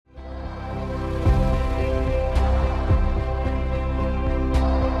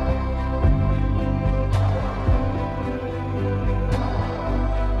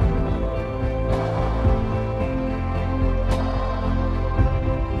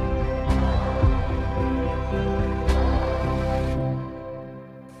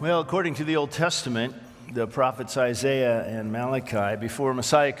Well, according to the Old Testament, the prophets Isaiah and Malachi, before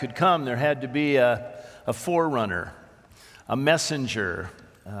Messiah could come, there had to be a forerunner, a messenger,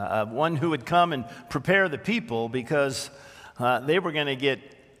 one who would come and prepare the people because they were going to get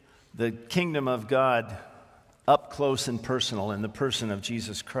the kingdom of God up close and personal in the person of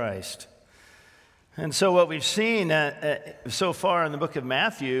Jesus Christ. And so what we've seen so far in the book of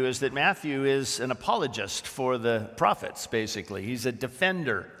Matthew is that Matthew is an apologist for the prophets, basically. He's a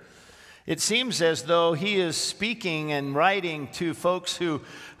defender. It seems as though he is speaking and writing to folks who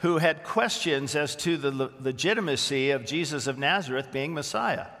had questions as to the legitimacy of Jesus of Nazareth being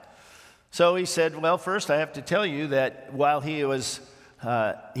Messiah. So he said, well, first I have to tell you that while he is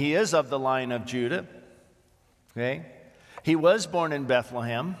of the line of Judah, okay? He was born in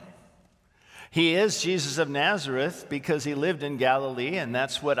Bethlehem. He is Jesus of Nazareth because he lived in Galilee, and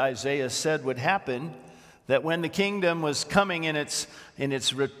that's what Isaiah said would happen, that when the kingdom was coming in its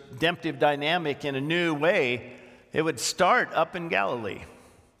redemptive dynamic in a new way, it would start up in Galilee.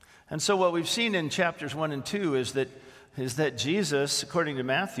 And so what we've seen in chapters 1 and 2 is that Jesus, according to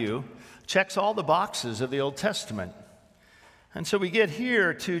Matthew, checks all the boxes of the Old Testament. And so we get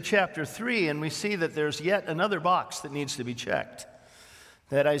here to chapter 3, and we see that there's yet another box that needs to be checked.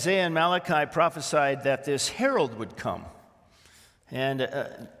 That Isaiah and Malachi prophesied that this herald would come. And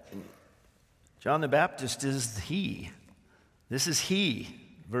John the Baptist is he. This is he,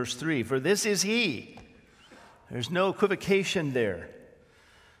 verse 3. For this is he. There's no equivocation there.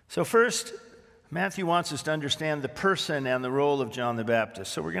 So first, Matthew wants us to understand the person and the role of John the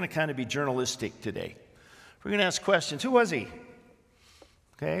Baptist. So we're going to kind of be journalistic today. We're going to ask questions. Who was he?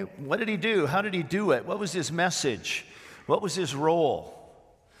 Okay, what did he do? How did he do it? What was his message? What was his role?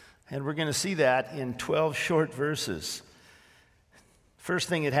 And we're going to see that in 12 short verses. First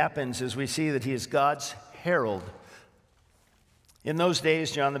thing that happens is we see that he is God's herald. In those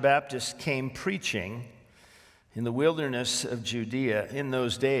days, John the Baptist came preaching in the wilderness of Judea. In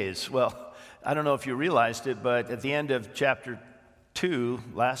those days, well, I don't know if you realized it, but at the end of chapter 2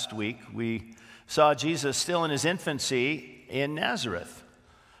 last week, we saw Jesus still in his infancy in Nazareth.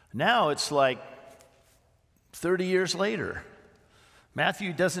 Now it's like 30 years later.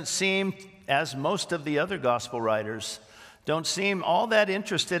 Matthew doesn't seem, as most of the other gospel writers, don't seem all that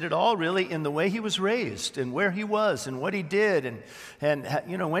interested at all really in the way he was raised and where he was and what he did and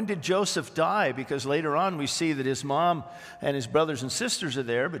you know, when did Joseph die? Because later on we see that his mom and his brothers and sisters are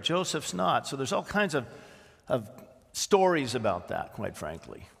there, but Joseph's not. So there's all kinds of stories about that, quite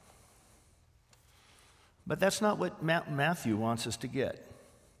frankly. But that's not what Matthew wants us to get.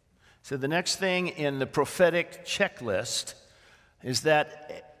 So the next thing in the prophetic checklist is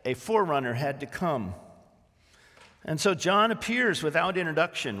that a forerunner had to come. And so John appears without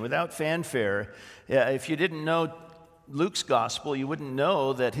introduction, without fanfare. If you didn't know Luke's gospel, you wouldn't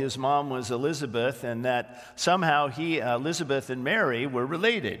know that his mom was Elizabeth and that somehow Elizabeth and Mary were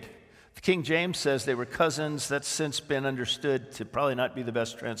related. The King James says they were cousins. That's since been understood to probably not be the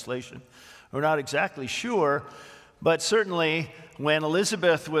best translation. We're not exactly sure, but certainly when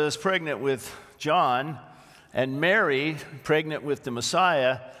Elizabeth was pregnant with John, and Mary, pregnant with the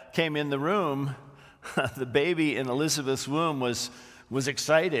Messiah, came in the room, the baby in Elizabeth's womb was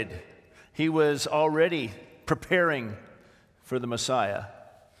excited. He was already preparing for the Messiah.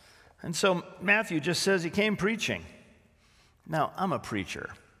 And so Matthew just says he came preaching. Now, I'm a preacher,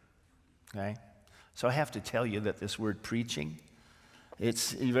 okay? So I have to tell you that this word preaching,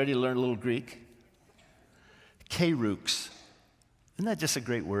 you ready to learn a little Greek? Kerux. Isn't that just a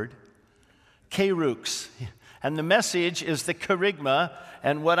great word? Kerux. And the message is the kerygma,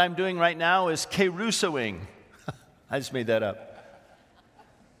 and what I'm doing right now is kerusoing. I just made that up.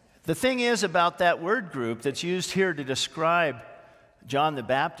 The thing is about that word group that's used here to describe John the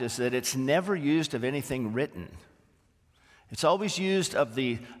Baptist that it's never used of anything written. It's always used of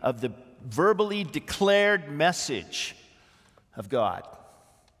the verbally declared message of God.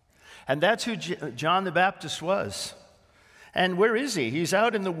 And that's who John the Baptist was. And where is he? He's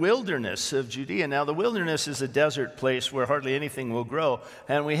out in the wilderness of Judea. Now, the wilderness is a desert place where hardly anything will grow.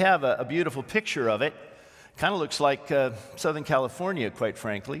 And we have a beautiful picture of it. Kind of looks like Southern California, quite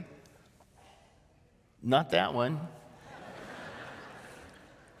frankly. Not that one.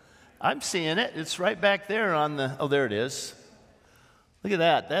 I'm seeing it. It's right back there on the, oh, there it is. Look at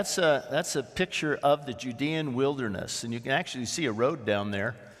that. That's a picture of the Judean wilderness. And you can actually see a road down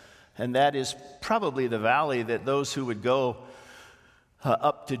there. And that is probably the valley that those who would go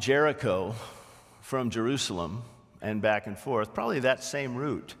up to Jericho from Jerusalem and back and forth, probably that same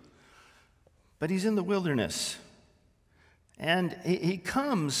route. But he's in the wilderness. And he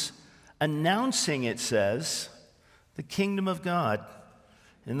comes announcing, it says, the kingdom of God.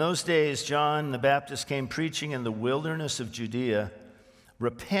 In those days, John the Baptist came preaching in the wilderness of Judea,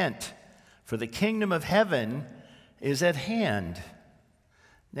 repent, for the kingdom of heaven is at hand.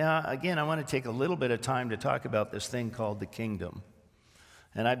 Now, again, I want to take a little bit of time to talk about this thing called the kingdom.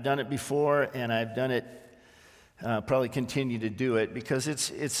 And I've done it before, and I've done it, probably continue to do it, because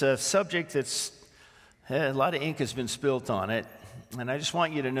it's a subject that's, a lot of ink has been spilt on it. And I just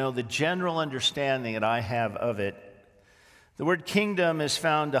want you to know the general understanding that I have of it. The word kingdom is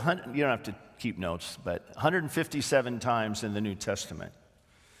found, you don't have to keep notes, but 157 times in the New Testament.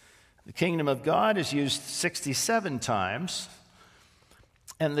 The kingdom of God is used 67 times.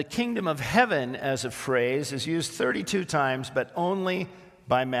 And the kingdom of heaven as a phrase is used 32 times, but only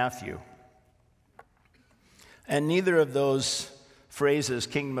by Matthew. And neither of those phrases,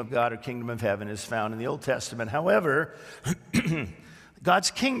 kingdom of God or kingdom of heaven, is found in the Old Testament. However, God's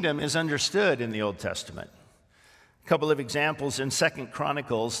kingdom is understood in the Old Testament. A couple of examples in 2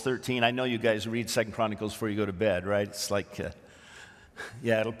 Chronicles 13. I know you guys read 2 Chronicles before you go to bed, right? It's like,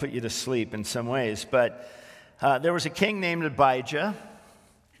 it'll put you to sleep in some ways. But there was a king named Abijah,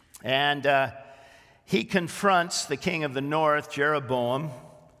 and he confronts the king of the north, Jeroboam,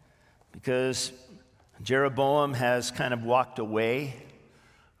 because Jeroboam has kind of walked away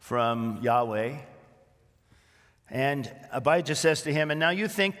from Yahweh. And Abijah says to him, "And now you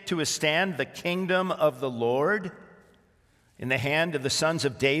think to withstand the kingdom of the Lord in the hand of the sons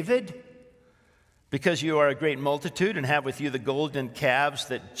of David, because you are a great multitude and have with you the golden calves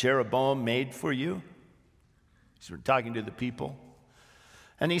that Jeroboam made for you?" He's talking to the people.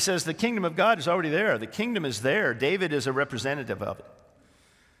 And he says, the kingdom of God is already there. The kingdom is there. David is a representative of it.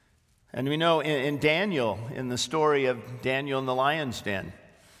 And we know in Daniel, in the story of Daniel in the lion's den,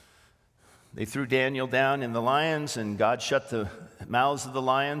 they threw Daniel down in the lions, and God shut the mouths of the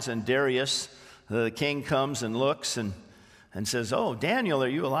lions, and Darius, the king, comes and looks and says, "Oh, Daniel, are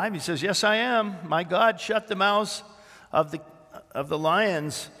you alive?" He says, "Yes, I am. My God shut the mouths of the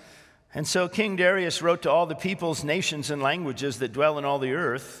lions." And so King Darius wrote to all the peoples, nations, and languages that dwell in all the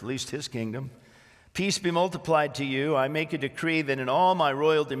earth, at least his kingdom, "Peace be multiplied to you. I make a decree that in all my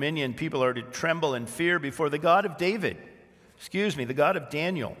royal dominion people are to tremble and fear before the God of the God of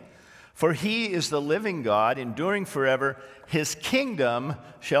Daniel. For he is the living God, enduring forever. His kingdom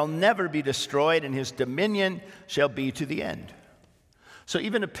shall never be destroyed, and his dominion shall be to the end." So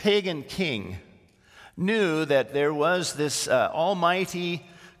even a pagan king knew that there was this almighty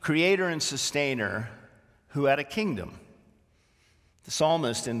creator and sustainer who had a kingdom. The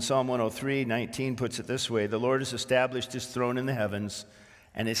psalmist in Psalm 103:19 puts it this way: "The Lord has established his throne in the heavens,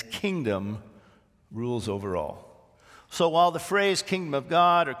 and his kingdom rules over all." So while the phrase kingdom of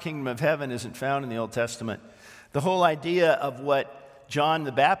God or kingdom of heaven isn't found in the Old Testament, the whole idea of what John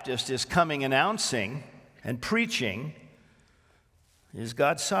the Baptist is coming announcing and preaching is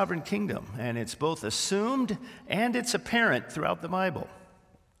God's sovereign kingdom. And it's both assumed and it's apparent throughout the Bible.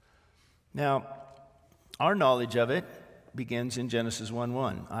 Now, our knowledge of it begins in Genesis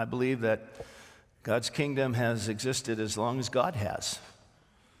 1:1. I believe that God's kingdom has existed as long as God has,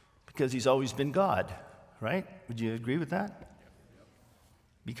 because he's always been God. Right? Would you agree with that?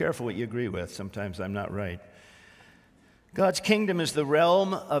 Be careful what you agree with. Sometimes I'm not right. God's kingdom is the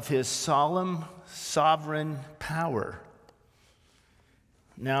realm of his solemn, sovereign power.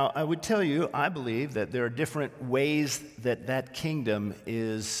 Now, I would tell you, I believe that there are different ways that that kingdom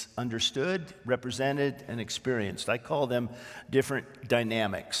is understood, represented, and experienced. I call them different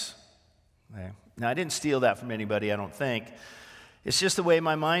dynamics. Okay? Now, I didn't steal that from anybody, I don't think. It's just the way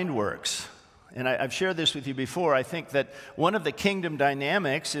my mind works. And I've shared this with you before. I think that one of the kingdom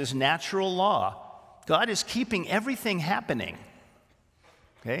dynamics is natural law. God is keeping everything happening.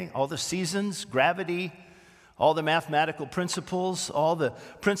 Okay? All the seasons, gravity, all the mathematical principles, all the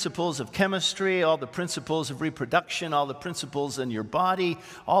principles of chemistry, all the principles of reproduction, all the principles in your body,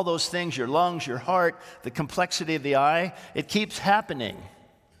 all those things, your lungs, your heart, the complexity of the eye, it keeps happening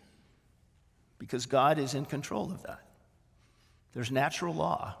because God is in control of that. There's natural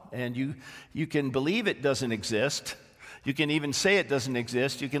law, and you can believe it doesn't exist. You can even say it doesn't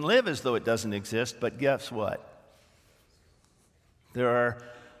exist. You can live as though it doesn't exist, but guess what? There are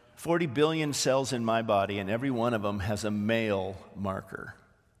 40 billion cells in my body, and every one of them has a male marker.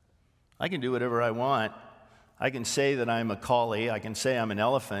 I can do whatever I want. I can say that I'm a collie. I can say I'm an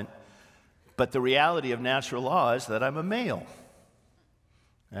elephant, but the reality of natural law is that I'm a male.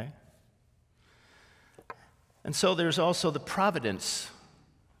 Okay? And so there's also the providence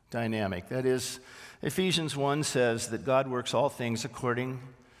dynamic. That is, Ephesians 1 says that God works all things according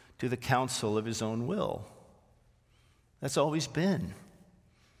to the counsel of his own will. That's always been.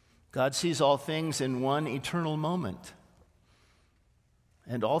 God sees all things in one eternal moment.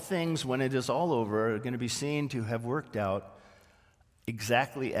 And all things, when it is all over, are going to be seen to have worked out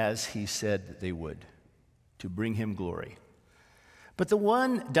exactly as he said they would, to bring him glory. But the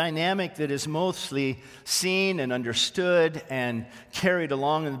one dynamic that is mostly seen and understood and carried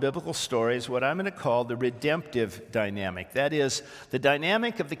along in the biblical story is what I'm going to call the redemptive dynamic. That is, the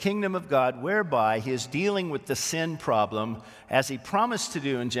dynamic of the kingdom of God whereby he is dealing with the sin problem as he promised to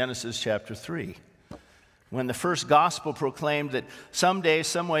do in Genesis chapter 3. When the first gospel proclaimed that someday,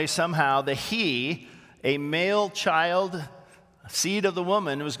 some way, somehow, a male child, seed of the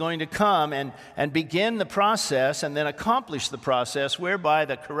woman, was going to come and begin the process and then accomplish the process whereby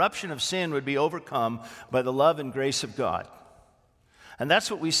the corruption of sin would be overcome by the love and grace of God. And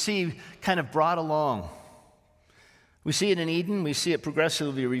that's what we see kind of brought along. We see it in Eden. We see it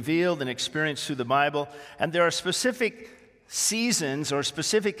progressively revealed and experienced through the Bible. And there are specific seasons or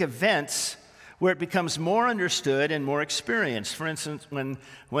specific events where it becomes more understood and more experienced. For instance, when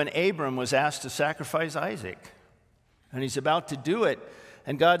Abram was asked to sacrifice Isaac, and he's about to do it,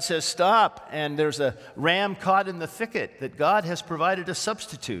 and God says, stop, and there's a ram caught in the thicket, that God has provided a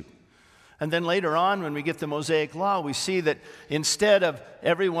substitute. And then later on, when we get the Mosaic Law, we see that instead of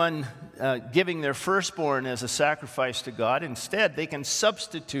everyone giving their firstborn as a sacrifice to God, instead they can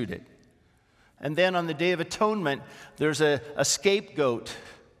substitute it. And then on the Day of Atonement, there's a scapegoat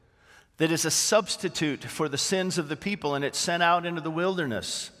that is a substitute for the sins of the people, and it's sent out into the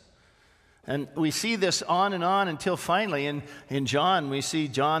wilderness. And we see this on and on until finally in John, we see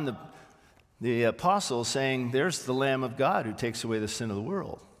John the apostle saying, there's the Lamb of God who takes away the sin of the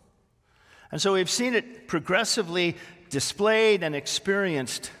world. And so we've seen it progressively displayed and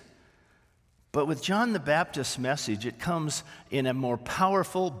experienced. But with John the Baptist's message, it comes in a more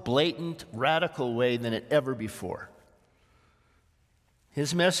powerful, blatant, radical way than it ever before.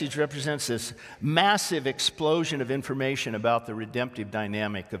 His message represents this massive explosion of information about the redemptive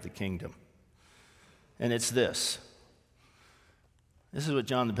dynamic of the kingdom. And it's this. This is what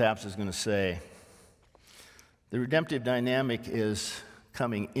John the Baptist is going to say. The redemptive dynamic is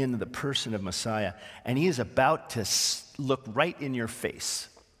coming in the person of Messiah, and he is about to look right in your face.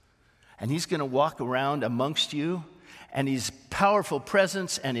 And he's going to walk around amongst you, and his powerful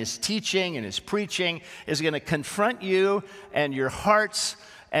presence and his teaching and his preaching is going to confront you and your hearts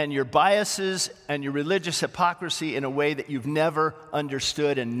and your biases and your religious hypocrisy in a way that you've never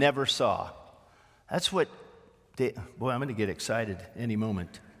understood and never saw. That's what, boy, I'm going to get excited any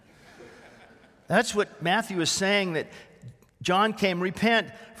moment. That's what Matthew is saying, that John came, repent,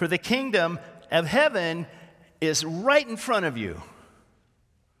 for the kingdom of heaven is right in front of you.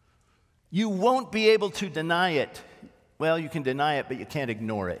 You won't be able to deny it. Well, you can deny it, but you can't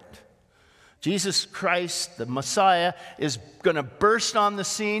ignore it. Jesus Christ, the Messiah, is going to burst on the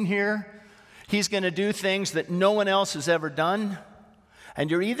scene here. He's going to do things that no one else has ever done. And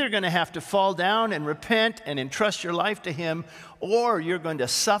you're either going to have to fall down and repent and entrust your life to him, or you're going to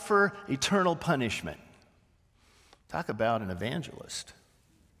suffer eternal punishment. Talk about an evangelist.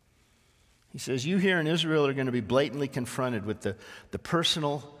 He says, you here in Israel are going to be blatantly confronted with the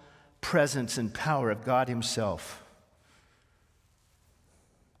personal presence and power of God himself.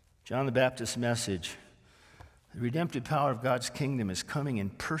 John the Baptist's message, the redemptive power of God's kingdom is coming in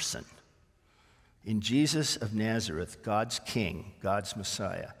person. In Jesus of Nazareth, God's King, God's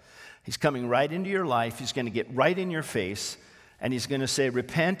Messiah. He's coming right into your life. He's going to get right in your face, and he's going to say,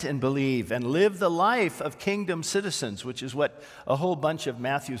 repent and believe and live the life of kingdom citizens, which is what a whole bunch of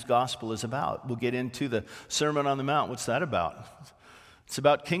Matthew's gospel is about. We'll get into the Sermon on the Mount. What's that about? It's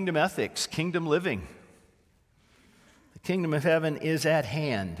about kingdom ethics, kingdom living. The kingdom of heaven is at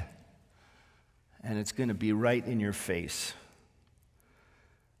hand, and it's going to be right in your face.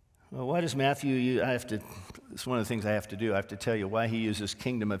 Well, why does Matthew, it's one of the things I have to do. I have to tell you why he uses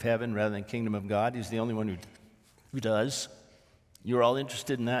kingdom of heaven rather than kingdom of God. He's the only one who does. You're all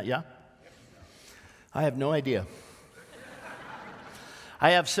interested in that, yeah? I have no idea. I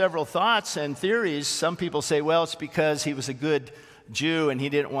have several thoughts and theories. Some people say, well, it's because he was a good Jew and he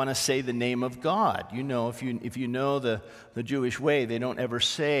didn't want to say the name of God. You know, if you know the Jewish way, they don't ever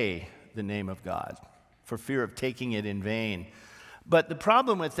say the name of God for fear of taking it in vain. But the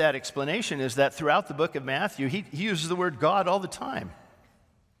problem with that explanation is that throughout the book of Matthew, he uses the word God all the time.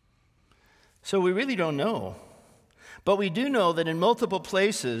 So we really don't know. But we do know that in multiple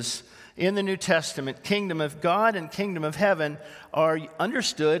places in the New Testament, kingdom of God and kingdom of heaven are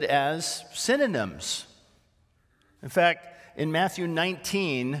understood as synonyms. In fact, in Matthew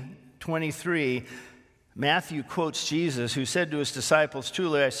 19:23, Matthew quotes Jesus, who said to his disciples,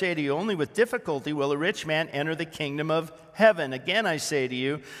 "Truly I say to you, only with difficulty will a rich man enter the kingdom of heaven. Again I say to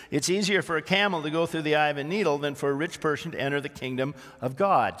you, it's easier for a camel to go through the eye of a needle than for a rich person to enter the kingdom of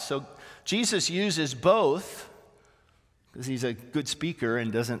God." So Jesus uses both because he's a good speaker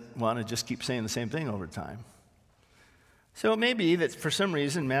and doesn't want to just keep saying the same thing over time. So it may be that for some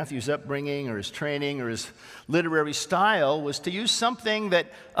reason Matthew's upbringing or his training or his literary style was to use something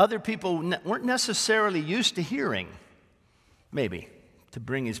that other people weren't necessarily used to hearing, maybe, to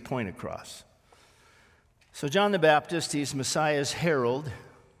bring his point across. So John the Baptist, he's Messiah's herald,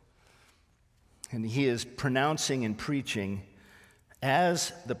 and he is pronouncing and preaching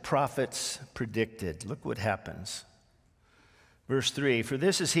as the prophets predicted. Look what happens. Verse 3, "For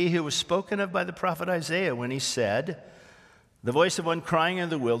this is he who was spoken of by the prophet Isaiah when he said, 'The voice of one crying in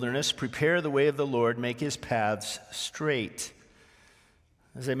the wilderness, prepare the way of the Lord, make his paths straight.'"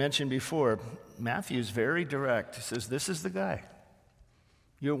 As I mentioned before, Matthew's very direct. He says, this is the guy.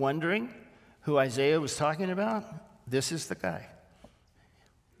 You're wondering who Isaiah was talking about? This is the guy.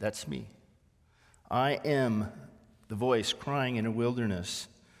 That's me. I am the voice crying in a wilderness.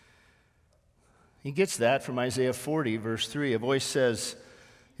 He gets that from Isaiah 40, verse 3. A voice says,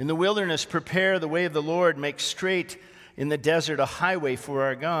 "In the wilderness, prepare the way of the Lord, make straight in the desert a highway for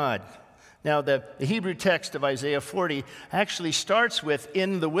our God." Now, the Hebrew text of Isaiah 40 actually starts with,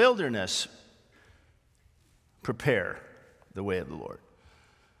 "In the wilderness, prepare the way of the Lord."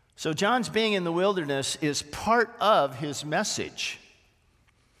 So John's being in the wilderness is part of his message.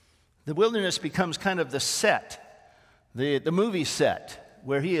 The wilderness becomes kind of the set, the movie set,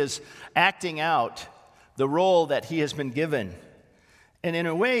 where he is acting out the role that he has been given. And in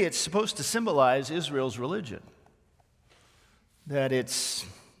a way, it's supposed to symbolize Israel's religion, that it's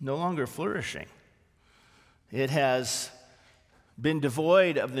no longer flourishing. It has been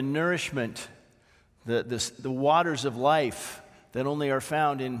devoid of the nourishment, the waters of life that only are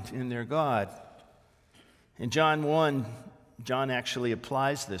found in their God. In John 1, John actually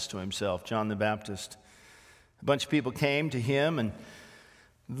applies this to himself, John the Baptist. A bunch of people came to him, and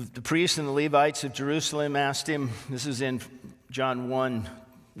the priests and the Levites of Jerusalem asked him, this is in John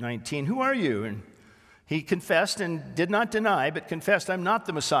 1:19, "Who are you?" And he confessed and did not deny, but confessed, "I'm not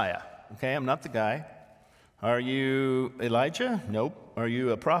the Messiah." Okay, I'm not the guy. "Are you Elijah?" "Nope." "Are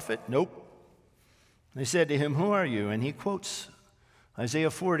you a prophet?" "Nope." They said to him, "Who are you?" And he quotes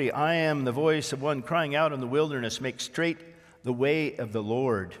Isaiah 40, "I am the voice of one crying out in the wilderness, make straight the way of the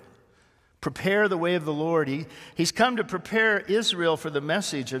Lord." Prepare the way of the Lord. He's come to prepare Israel for the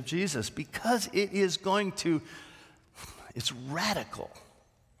message of Jesus because it's radical.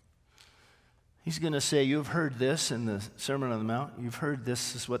 He's going to say, "You've heard this in the Sermon on the Mount. You've heard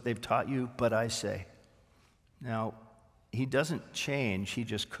this is what they've taught you, but I say." Now, he doesn't change, he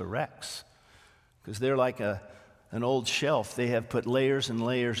just corrects. Because they're like an old shelf. They have put layers and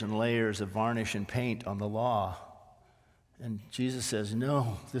layers and layers of varnish and paint on the law. And Jesus says,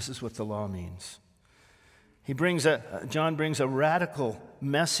 no, this is what the law means. John brings a radical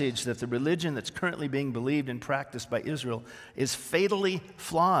message that the religion that's currently being believed and practiced by Israel is fatally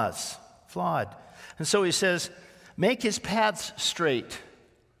flawed. And so he says, make his paths straight.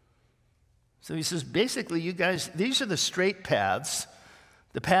 So he says, basically, you guys, these are the straight paths,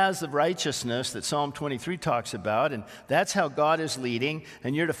 the paths of righteousness that Psalm 23 talks about, and that's how God is leading,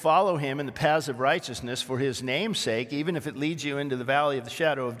 and you're to follow him in the paths of righteousness for his name's sake, even if it leads you into the valley of the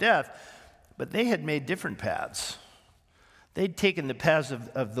shadow of death. But they had made different paths. They'd taken the paths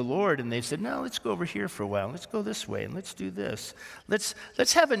of the Lord, and they said, no, let's go over here for a while. Let's go this way, and let's do this.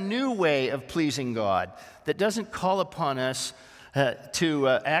 Let's have a new way of pleasing God that doesn't call upon us to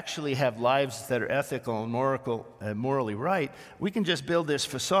actually have lives that are ethical and morally right. We can just build this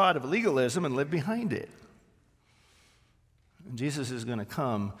facade of legalism and live behind it. And Jesus is going to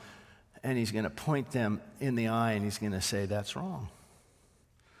come, and he's going to point them in the eye, and he's going to say, that's wrong.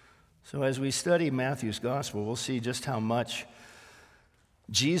 So as we study Matthew's gospel, we'll see just how much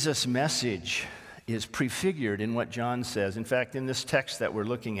Jesus' message is prefigured in what John says. In fact, in this text that we're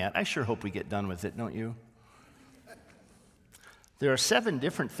looking at, I sure hope we get done with it, don't you? There are 7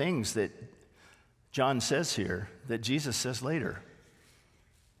 different things that John says here that Jesus says later.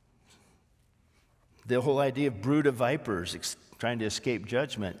 The whole idea of brood of vipers trying to escape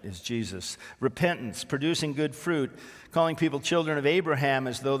judgment is Jesus. Repentance, producing good fruit, calling people children of Abraham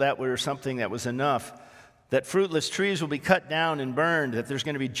as though that were something that was enough. That fruitless trees will be cut down and burned, that there's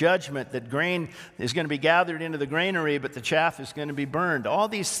going to be judgment, that grain is going to be gathered into the granary, but the chaff is going to be burned. All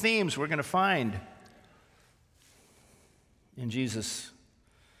these themes we're going to find in Jesus.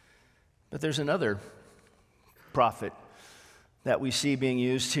 But there's another prophet that we see being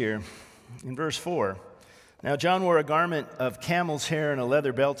used here. In verse 4, Now John wore a garment of camel's hair and a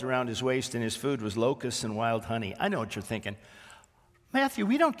leather belt around his waist, and his food was locusts and wild honey. I know what you're thinking. Matthew,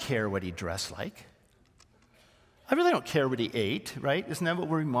 we don't care what he dressed like. I really don't care what he ate, right? Isn't that what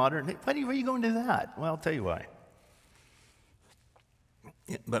we're modern? Why are you going to that? Well, I'll tell you why.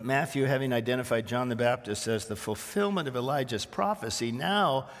 But Matthew, having identified John the Baptist as the fulfillment of Elijah's prophecy,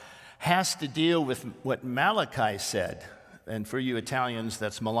 now has to deal with what Malachi said. And for you Italians,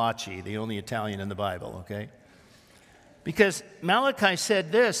 that's Malachi, the only Italian in the Bible, okay? Because Malachi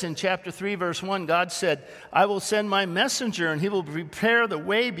said this in chapter 3, verse 1. God said, I will send my messenger, and he will prepare the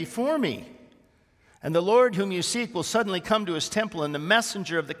way before me. And the Lord whom you seek will suddenly come to his temple, and the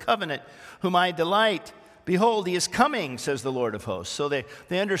messenger of the covenant whom I delight, behold, he is coming, says the Lord of hosts. So they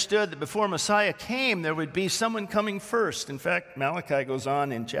understood that before Messiah came, there would be someone coming first. In fact, Malachi goes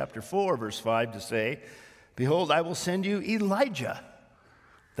on in chapter 4, verse 5 to say, behold, I will send you Elijah,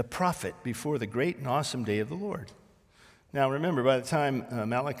 the prophet, before the great and awesome day of the Lord. Now remember, by the time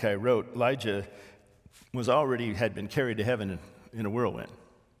Malachi wrote, Elijah had been carried to heaven in a whirlwind.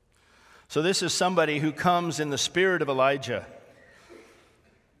 So this is somebody who comes in the spirit of Elijah.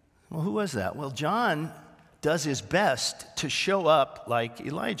 Well, who was that? Well, John does his best to show up like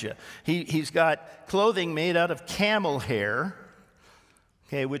Elijah. He's got clothing made out of camel hair,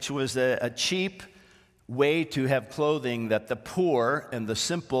 okay, which was a cheap way to have clothing that the poor and the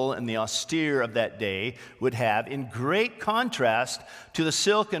simple and the austere of that day would have, in great contrast to the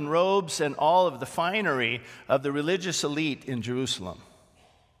silk and robes and all of the finery of the religious elite in Jerusalem.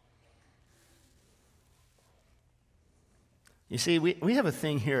 You see, we have a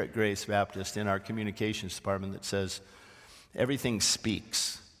thing here at Grace Baptist in our communications department that says everything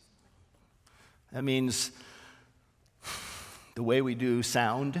speaks. That means the way we do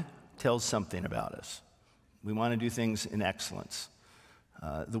sound tells something about us. We want to do things in excellence.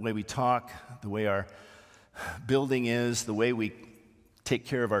 The way we talk, the way our building is, the way we take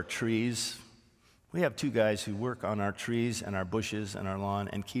care of our trees. We have two guys who work on our trees and our bushes and our lawn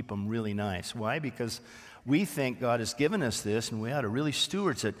and keep them really nice. Why? Because we think God has given us this, and we ought to really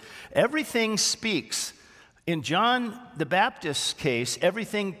steward it. Everything speaks. In John the Baptist's case,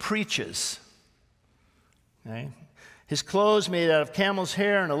 everything preaches. Okay? His clothes made out of camel's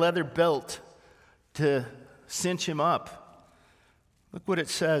hair and a leather belt to cinch him up. Look what it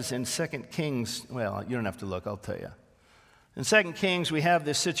says in 2 Kings. Well, you don't have to look, I'll tell you. In 2 Kings, we have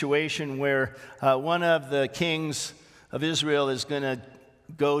this situation where one of the kings of Israel is going to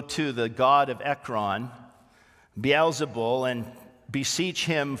go to the god of Ekron, Beelzebul, and beseech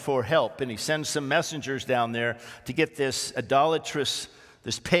him for help. And he sends some messengers down there to get this idolatrous,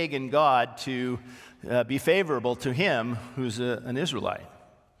 this pagan god to be favorable to him, who's an Israelite.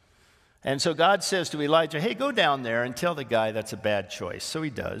 And so God says to Elijah, hey, go down there and tell the guy that's a bad choice. So he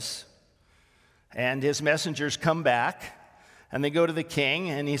does. And his messengers come back, and they go to the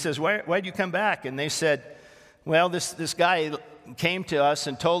king, and he says, why'd you come back? And they said, well, this guy came to us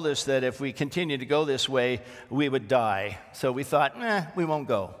and told us that if we continue to go this way, we would die. So we thought, we won't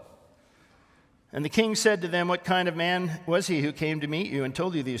go. And the king said to them, what kind of man was he who came to meet you and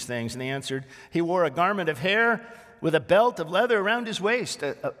told you these things? And they answered, he wore a garment of hair with a belt of leather around his waist.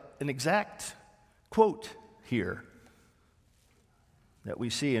 An exact quote here that we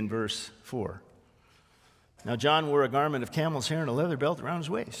see in verse 4. Now John wore a garment of camel's hair and a leather belt around his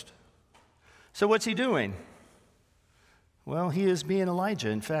waist. So what's he doing? Well, he is being Elijah.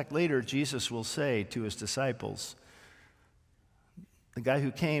 In fact, later Jesus will say to his disciples, the guy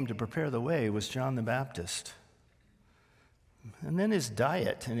who came to prepare the way was John the Baptist. And then his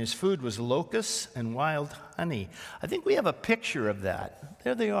diet, and his food was locusts and wild honey. I think we have a picture of that.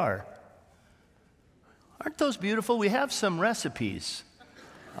 There they are. Aren't those beautiful? We have some recipes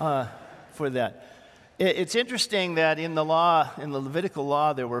for that. It's interesting that in the law, in the Levitical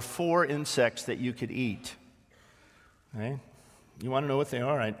law, there were 4 insects that you could eat. Okay? You want to know what they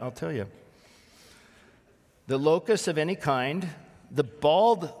are? I'll tell you. The locust of any kind, the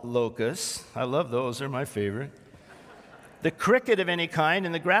bald locust, I love those, they're my favorite. The cricket of any kind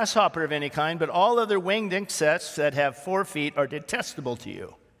and the grasshopper of any kind, but all other winged insects that have 4 feet are detestable to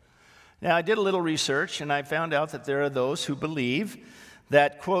you. Now, I did a little research, and I found out that there are those who believe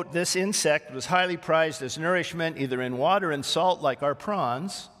that, quote, this insect was highly prized as nourishment, either in water and salt like our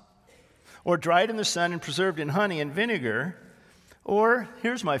prawns, or dried in the sun and preserved in honey and vinegar, or,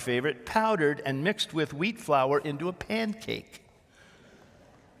 here's my favorite, powdered and mixed with wheat flour into a pancake.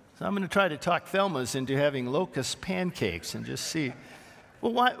 So I'm going to try to talk Thelma's into having locust pancakes and just see.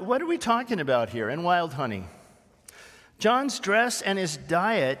 Well, what are we talking about here? And wild honey. John's dress and his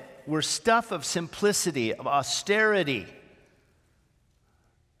diet were stuff of simplicity, of austerity.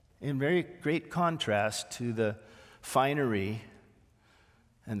 in very great contrast to the finery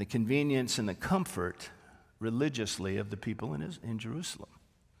and the convenience and the comfort religiously of the people in Jerusalem.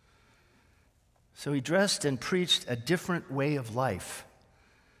 So he dressed and preached a different way of life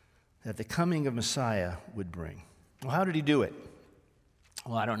that the coming of Messiah would bring. Well, how did he do it?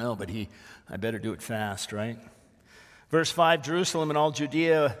 Well, I don't know, but I better do it fast, right? Verse 5, Jerusalem and all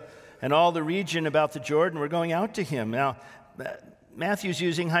Judea and all the region about the Jordan were going out to him. Now, Matthew's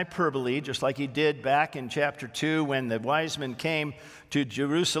using hyperbole, just like he did back in chapter 2 when the wise men came to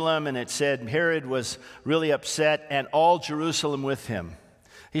Jerusalem and it said Herod was really upset and all Jerusalem with him.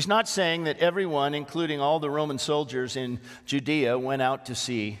 He's not saying that everyone, including all the Roman soldiers in Judea, went out to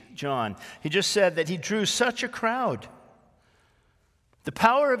see John. He just said that he drew such a crowd. The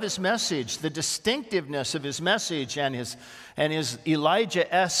power of his message, the distinctiveness of his message and his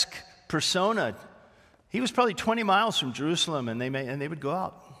Elijah-esque persona. He was probably 20 miles from Jerusalem, and they would go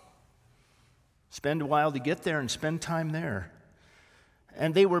out, spend a while to get there and spend time there.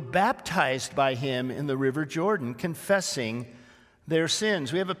 And they were baptized by him in the river Jordan, confessing their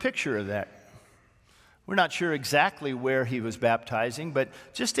sins. We have a picture of that. We're not sure exactly where he was baptizing, but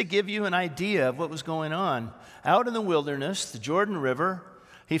just to give you an idea of what was going on, out in the wilderness, the Jordan River,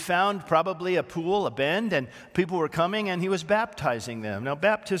 he found probably a pool, a bend, and people were coming, and he was baptizing them. Now,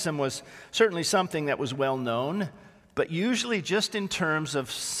 baptism was certainly something that was well known, but usually just in terms of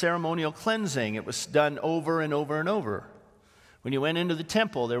ceremonial cleansing. It was done over and over and over. When you went into the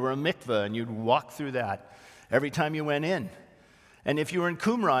temple, there were a mikveh, and you'd walk through that every time you went in. And if you were in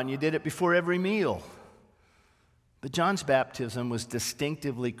Qumran, you did it before every meal. But John's baptism was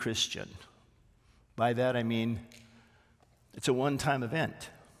distinctively Christian. By that I mean it's a one-time event.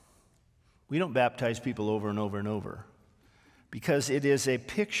 We don't baptize people over and over and over because it is a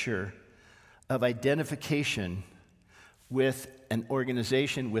picture of identification with an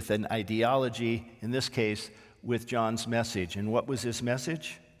organization, with an ideology, in this case, with John's message. And what was his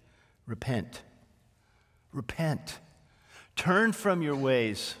message? Repent. Repent. Turn from your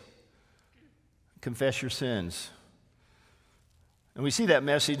ways. Confess your sins. And we see that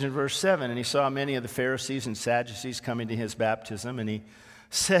message in verse 7. And he saw many of the Pharisees and Sadducees coming to his baptism, and he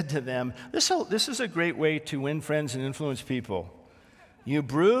said to them, this is a great way to win friends and influence people. You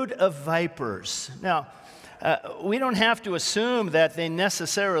brood of vipers. Now, we don't have to assume that they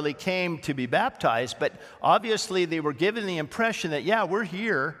necessarily came to be baptized, but obviously they were given the impression that, yeah, we're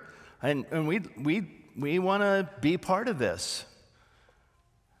here, and we want to be part of this.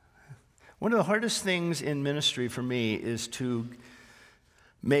 One of the hardest things in ministry for me is to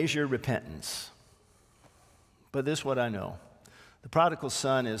measure repentance. But this is what I know. The prodigal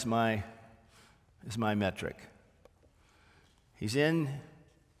son is my metric. He's in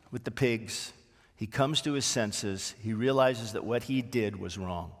with the pigs. He comes to his senses. He realizes that what he did was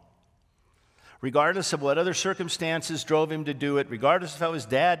wrong. Regardless of what other circumstances drove him to do it, regardless of how his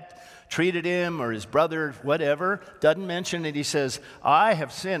dad treated him or his brother, whatever, doesn't mention it. He says, I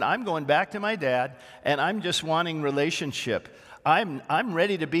have sinned. I'm going back to my dad, and I'm just wanting relationship. I'm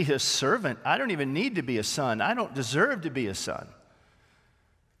ready to be his servant. I don't even need to be a son. I don't deserve to be a son.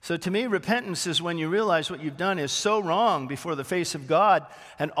 So to me, repentance is when you realize what you've done is so wrong before the face of God,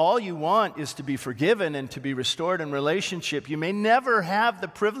 and all you want is to be forgiven and to be restored in relationship. You may never have the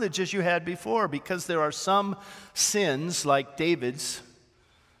privileges you had before because there are some sins, like David's,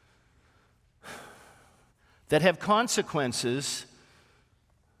 that have consequences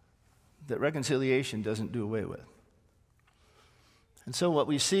that reconciliation doesn't do away with. And so what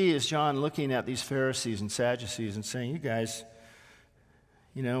we see is John looking at these Pharisees and Sadducees and saying, you guys,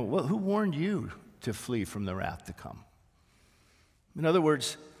 you know, who warned you to flee from the wrath to come? In other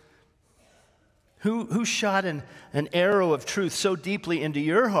words, who shot an arrow of truth so deeply into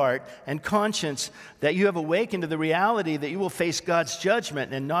your heart and conscience that you have awakened to the reality that you will face God's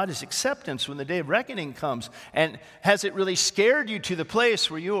judgment and not his acceptance when the day of reckoning comes? And has it really scared you to the place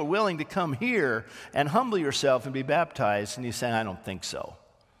where you are willing to come here and humble yourself and be baptized? And he's saying, I don't think so.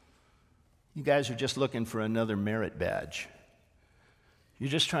 You guys are just looking for another merit badge. You're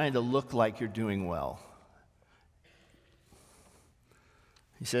just trying to look like you're doing well.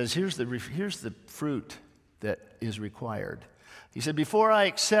 He says, here's the fruit that is required. He said, before I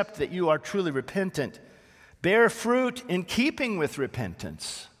accept that you are truly repentant, bear fruit in keeping with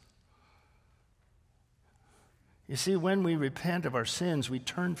repentance. You see, when we repent of our sins, we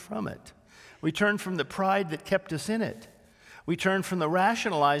turn from it. We turn from the pride that kept us in it. We turn from the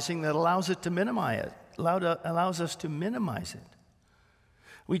rationalizing that allows us to minimize it.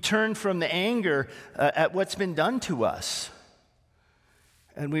 We turn from the anger at what's been done to us.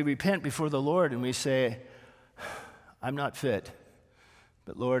 And we repent before the Lord and we say, I'm not fit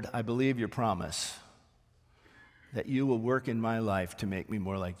But Lord, I believe your promise that you will work in my life to make me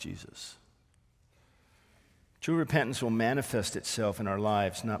more like Jesus. True repentance will manifest itself in our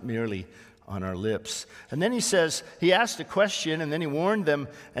lives, not merely on our lips. And then he asked a question, and then he warned them,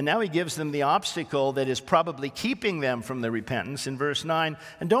 and now he gives them the obstacle that is probably keeping them from the repentance in verse 9.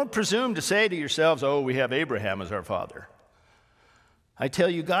 And don't presume to say to yourselves, oh, we have Abraham as our father. I tell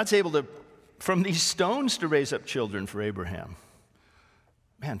you, God's able to, from these stones, to raise up children for Abraham.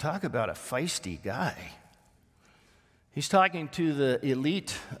 Man, talk about a feisty guy. He's talking to the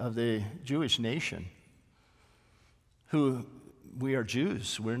elite of the Jewish nation, who we are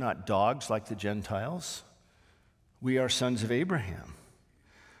Jews. We're not dogs like the Gentiles. We are sons of Abraham.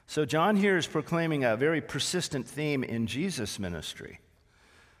 So John here is proclaiming a very persistent theme in Jesus' ministry,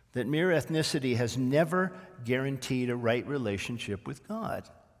 that mere ethnicity has never guaranteed a right relationship with God.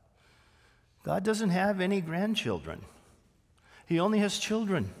 God doesn't have any grandchildren. He only has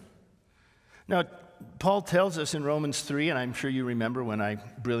children. Now, Paul tells us in Romans 3, and I'm sure you remember when I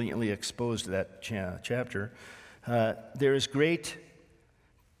brilliantly exposed that chapter, there is great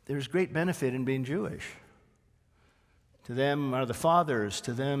benefit in being Jewish. To them are the fathers,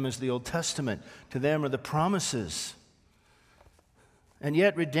 to them is the Old Testament, to them are the promises. And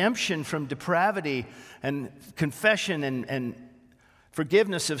yet redemption from depravity and confession and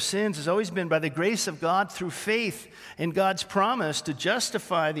forgiveness of sins has always been by the grace of God through faith in God's promise to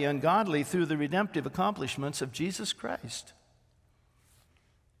justify the ungodly through the redemptive accomplishments of Jesus Christ.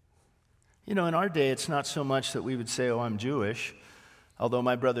 You know, in our day, it's not so much that we would say, oh, I'm Jewish, although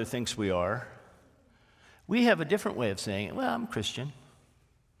my brother thinks we are. We have a different way of saying it. Well, I'm Christian.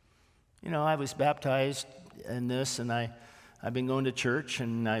 You know, I was baptized in this, and I've been going to church,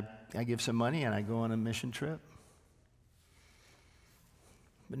 and I give some money, and I go on a mission trip.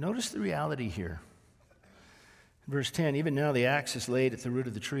 But notice the reality here. Verse 10, even now the axe is laid at the root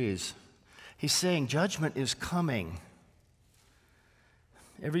of the trees. He's saying judgment is coming.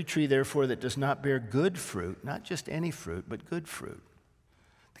 Every tree, therefore, that does not bear good fruit, not just any fruit, but good fruit,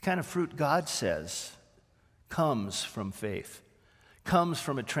 the kind of fruit God says comes from faith, comes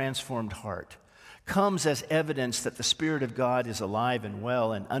from a transformed heart, comes as evidence that the Spirit of God is alive and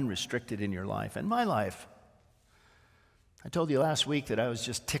well and unrestricted in your life and my life. I told you last week that I was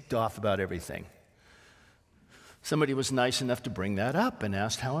just ticked off about everything. Somebody was nice enough to bring that up and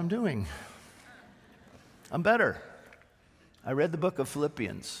asked how I'm doing. I'm better. I read the book of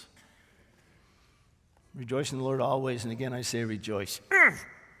Philippians. Rejoice in the Lord always, and again I say rejoice.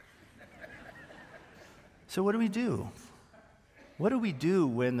 So what do we do? What do we do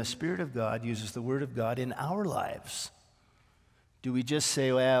when the Spirit of God uses the Word of God in our lives? Do we just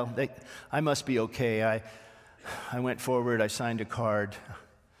say, well, I must be okay. I went forward, I signed a card,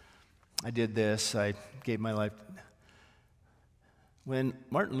 I did this, I gave my life. When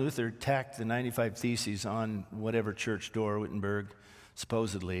Martin Luther tacked the 95 Theses on whatever church door, Wittenberg,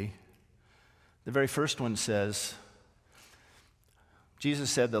 supposedly, the very first one says, Jesus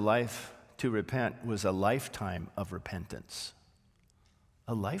said the life to repent was a lifetime of repentance.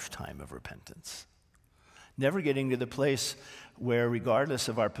 A lifetime of repentance. Never getting to the place where, regardless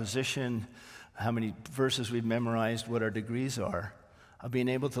of our position, how many verses we've memorized, what our degrees are, of being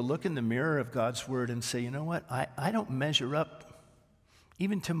able to look in the mirror of God's Word and say, you know what, I don't measure up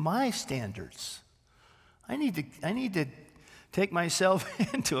even to my standards. I need to take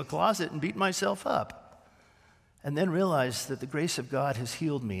myself into a closet and beat myself up, and then realize that the grace of God has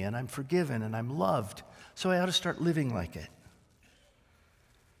healed me, and I'm forgiven, and I'm loved, so I ought to start living like it.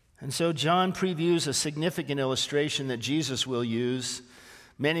 And so John previews a significant illustration that Jesus will use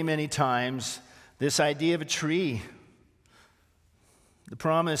many, many times, this idea of a tree. The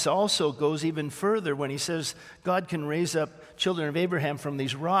promise also goes even further when he says God can raise up children of Abraham from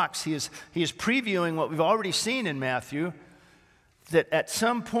these rocks. He is previewing what we've already seen in Matthew, that at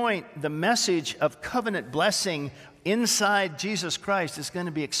some point the message of covenant blessing inside Jesus Christ is going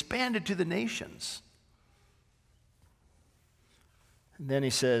to be expanded to the nations. And then he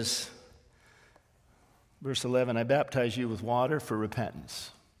says, verse 11, I baptize you with water for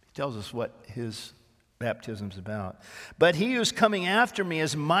repentance. He tells us what his baptism's about. But he who's coming after me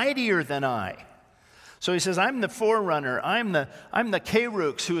is mightier than I. So he says, I'm the forerunner. I'm the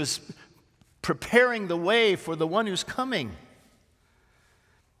Kerux who is preparing the way for the one who's coming.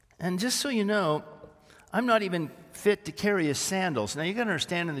 And just so you know, I'm not even fit to carry his sandals. Now you got to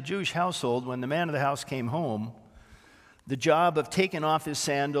understand, in the Jewish household, when the man of the house came home, the job of taking off his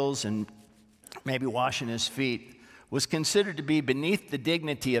sandals and maybe washing his feet was considered to be beneath the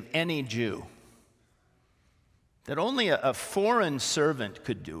dignity of any Jew. That only a foreign servant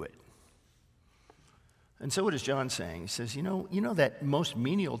could do it. And so what is John saying? He says, you know that most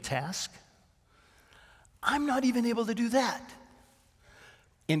menial task? I'm not even able to do that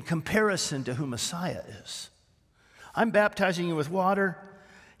in comparison to who Messiah is. I'm baptizing you with water.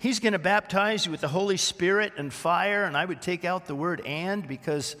 He's going to baptize you with the Holy Spirit and fire, and I would take out the word "and"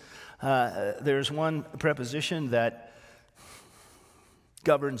 because there's one preposition that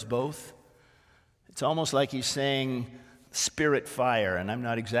governs both. It's almost like he's saying spirit fire, and I'm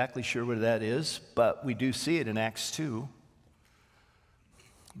not exactly sure what that is, but we do see it in Acts 2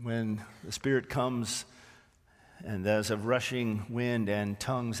 when the Spirit comes and as of rushing wind and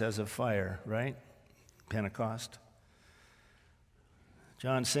tongues as of fire, right? Pentecost.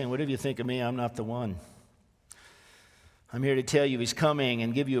 John's saying, whatever you think of me, I'm not the one. I'm here to tell you he's coming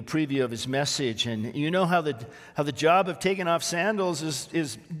and give you a preview of his message. And you know how the job of taking off sandals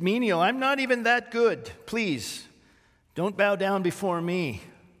is menial. I'm not even that good. Please, don't bow down before me.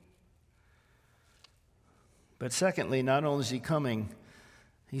 But secondly, not only is he coming,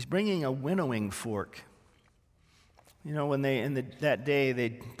 he's bringing a winnowing fork. You know, when that day,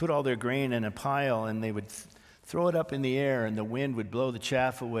 they'd put all their grain in a pile and they would throw it up in the air and the wind would blow the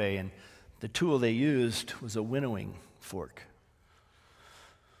chaff away. And the tool they used was a winnowing fork.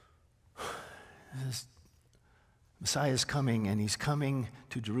 Messiah is coming, and he's coming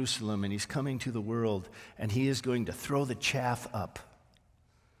to Jerusalem, and he's coming to the world, and he is going to throw the chaff up.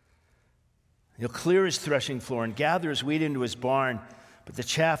 He'll clear his threshing floor and gather his wheat into his barn, but the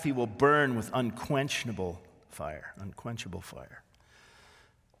chaff he will burn with unquenchable fire. Unquenchable fire.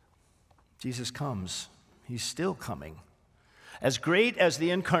 Jesus comes. He's still coming. As great as the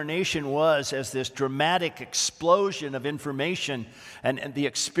incarnation was, as this dramatic explosion of information and the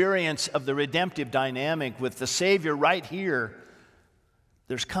experience of the redemptive dynamic with the Savior right here,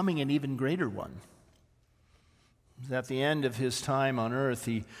 there's coming an even greater one. At the end of his time on earth,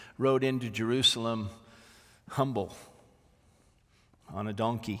 he rode into Jerusalem humble on a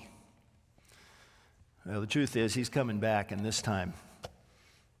donkey. Well, the truth is, he's coming back, and this time,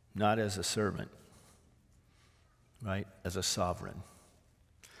 not as a servant, right, as a sovereign.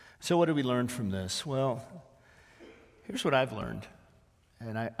 So what do we learn from this? Well, here's what I've learned,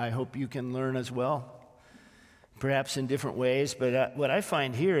 and I hope you can learn as well, perhaps in different ways, but what I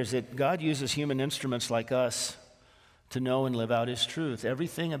find here is that God uses human instruments like us to know and live out his truth.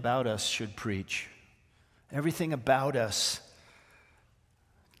 Everything about us should preach. Everything about us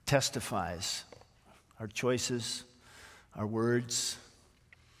testifies. Our choices, our words.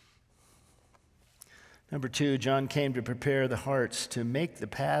 Number two, John came to prepare the hearts to make the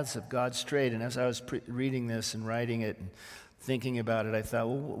paths of God straight. And as I was reading this and writing it and thinking about it, I thought,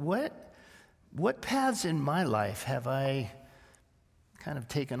 well, what paths in my life have I kind of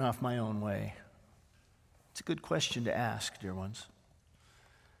taken off my own way? It's a good question to ask, dear ones.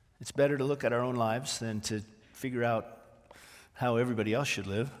 It's better to look at our own lives than to figure out how everybody else should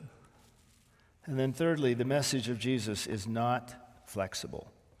live. And then thirdly, the message of Jesus is not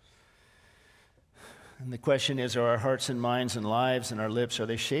flexible. And the question is, are our hearts and minds and lives and our lips, are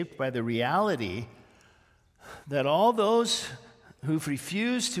they shaped by the reality that all those who've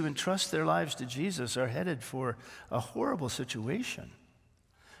refused to entrust their lives to Jesus are headed for a horrible situation?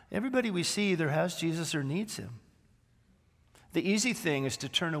 Everybody we see either has Jesus or needs him. The easy thing is to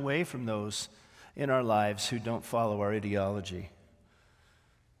turn away from those in our lives who don't follow our ideology,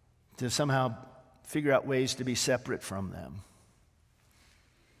 to somehow figure out ways to be separate from them.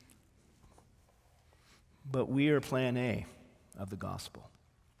 But we are plan A of the gospel.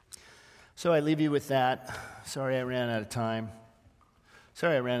 So I leave you with that. Sorry I ran out of time.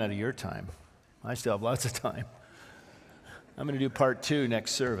 Sorry I ran out of your time. I still have lots of time. I'm going to do part 2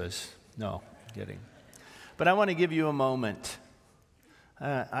 next service. No, kidding. But I want to give you a moment.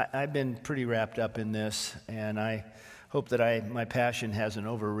 I've been pretty wrapped up in this, and I hope that my passion hasn't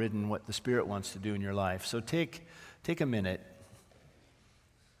overridden what the Spirit wants to do in your life. So take a minute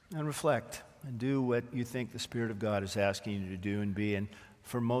and reflect and do what you think the Spirit of God is asking you to do and be. And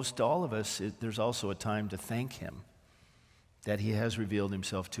for most all of us, there's also a time to thank him that he has revealed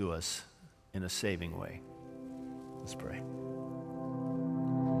himself to us in a saving way. Let's pray.